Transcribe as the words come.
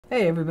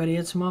Hey everybody,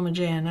 it's Mama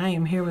J and I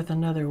am here with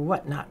another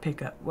Whatnot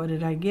pickup. What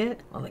did I get?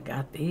 Well, I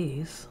got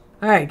these.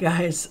 Alright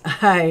guys,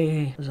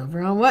 I was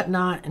over on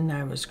Whatnot and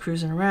I was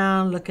cruising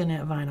around looking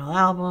at vinyl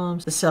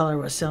albums. The seller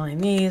was selling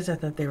these. I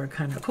thought they were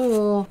kind of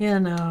cool. You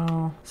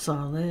know,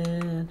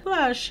 solid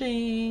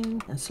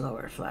flashing and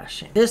slower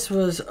flashing. This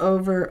was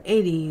over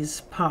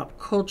 80s Pop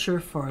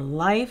Culture for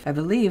Life. I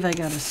believe I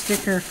got a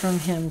sticker from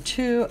him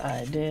too.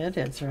 I did.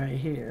 It's right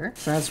here.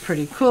 So that's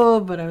pretty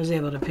cool, but I was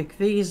able to pick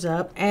these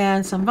up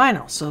and some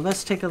vinyl. So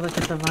let's take a look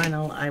at the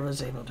vinyl I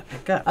was able to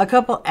pick up. A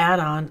couple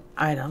add-on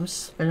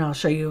items, and I'll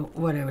show you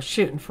what I was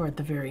shooting for at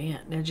the very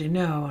end. As you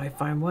know, I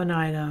find one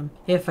item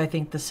if I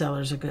think the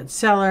seller's a good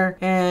seller,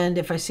 and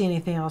if I see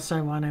anything else I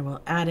want, I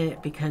will add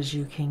it because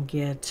you can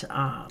get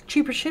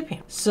cheaper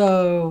shipping.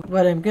 So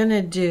what I'm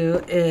gonna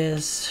do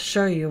is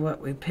show you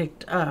what we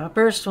picked up.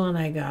 First one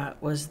I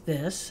got was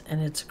this,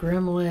 and it's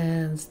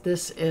Gremlins.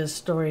 This is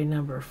story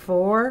number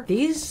 4.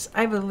 These,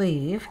 I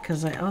believe,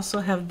 because I also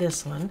have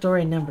this one,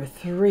 story number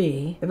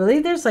 3. I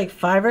believe there's like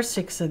 5 or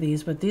 6 of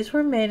these, but these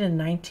were made in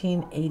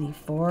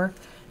 1984.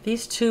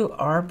 These two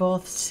are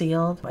both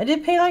sealed. I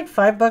did pay like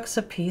 $5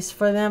 a piece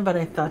for them, but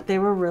I thought they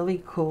were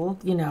really cool.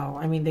 You know,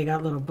 I mean, they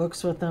got little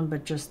books with them,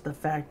 but just the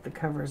fact the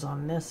covers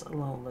on this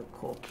alone look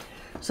cool.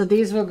 So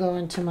these will go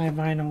into my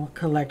vinyl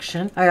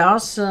collection. I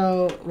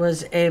also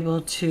was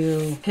able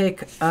to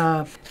pick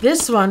up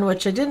this one,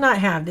 which I did not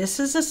have.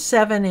 This is a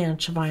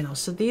 7-inch vinyl.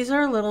 So these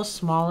are a little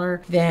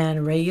smaller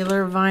than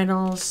regular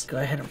vinyls. Go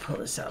ahead and pull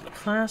this out of the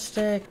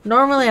plastic.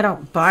 Normally I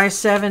don't buy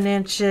 7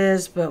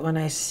 inches, but when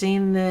I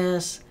seen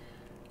this,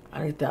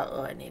 I thought,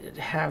 oh, I needed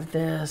to have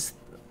this.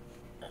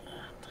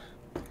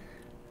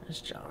 There's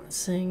John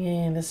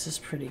singing. This is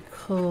pretty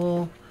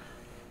cool.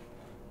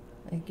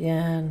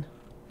 Again,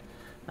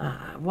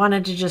 I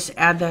wanted to just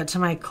add that to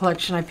my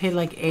collection. I paid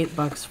like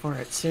 $8 for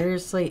it.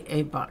 Seriously,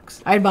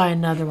 $8. I'd buy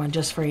another one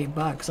just for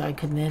 $8. I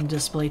could then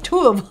display 2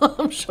 of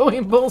them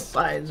showing both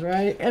sides,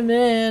 right? And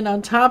then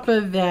on top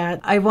of that,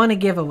 I won a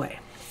giveaway.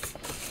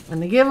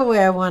 And the giveaway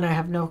I won, I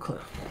have no clue.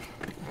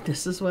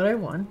 This is what I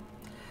won.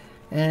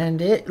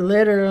 And it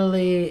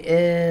literally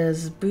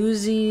is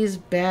Boozies,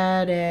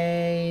 Bad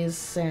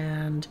A's,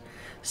 and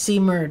See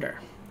Murder.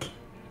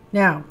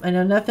 Now, I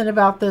know nothing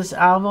about this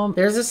album.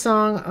 There's a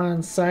song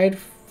on side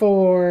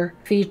 4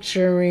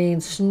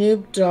 featuring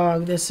Snoop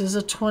Dogg. This is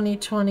a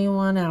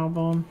 2021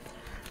 album.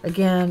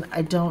 Again,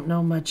 I don't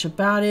know much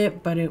about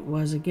it, but it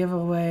was a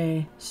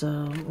giveaway.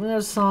 So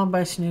there's a song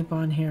by Snoop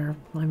on here.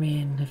 I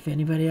mean, if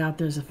anybody out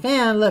there's a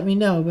fan, let me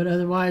know. But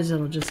otherwise,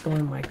 it'll just go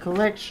in my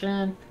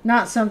collection.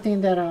 Not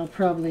something that I'll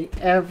probably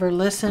ever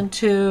listen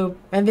to.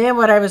 And then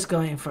what I was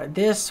going for.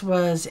 This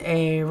was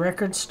a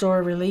record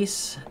store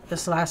release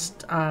this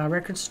last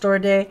record store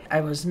day.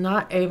 I was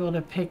not able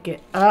to pick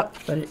it up,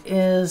 but it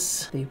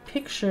is the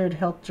pictured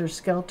Helter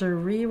Skelter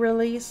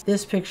re-release.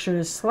 This picture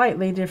is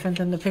slightly different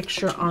than the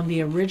picture on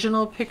the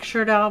original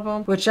pictured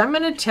album, which I'm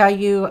going to tell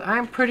you,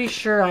 I'm pretty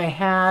sure I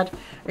had.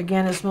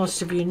 Again, as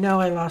most of you know,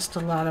 I lost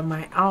a lot of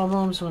my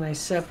albums when I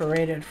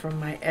separated from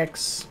my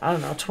ex, I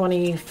don't know,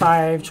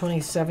 25,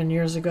 27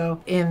 years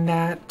ago. In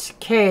that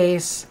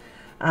case,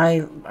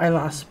 I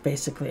lost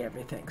basically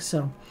everything.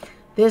 So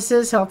this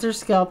is Helter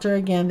Skelter.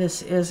 Again,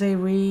 this is a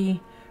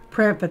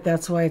reprint, but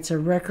that's why it's a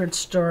record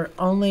store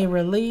only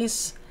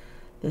release.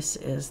 This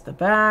is the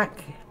back.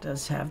 It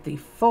does have the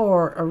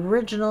 4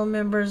 original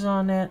members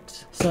on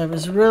it. So I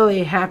was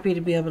really happy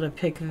to be able to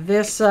pick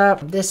this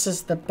up. This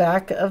is the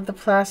back of the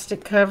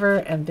plastic cover,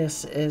 and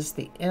this is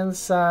the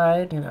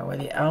inside, you know, where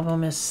the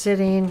album is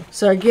sitting.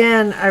 So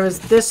again,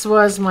 this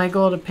was my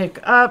goal to pick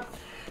up.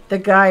 The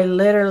guy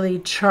literally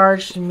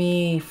charged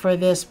me for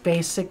this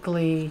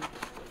basically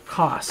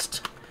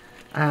cost.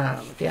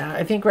 Yeah,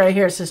 I think right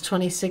here it says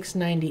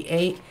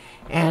 $26.98,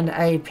 and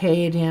I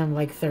paid him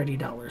like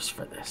 $30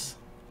 for this.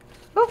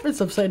 Oh,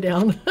 it's upside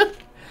down.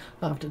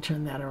 I'll have to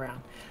turn that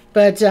around.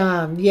 But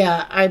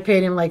yeah, I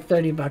paid him like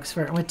 $30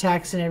 for it with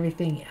tax and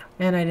everything. Yeah,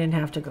 and I didn't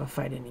have to go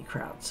fight any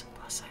crowds.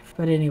 Plus,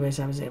 but anyways,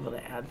 I was able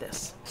to add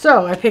this.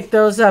 So I picked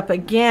those up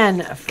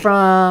again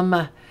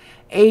from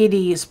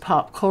 80s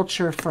Pop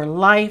Culture for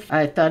Life.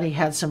 I thought he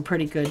had some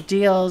pretty good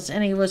deals,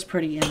 and he was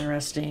pretty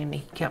interesting.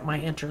 He kept my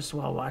interest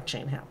while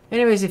watching him.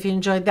 Anyways, if you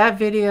enjoyed that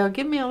video,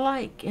 give me a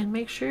like and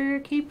make sure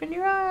you're keeping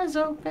your eyes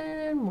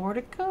open. More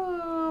to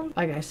come.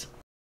 Bye, guys.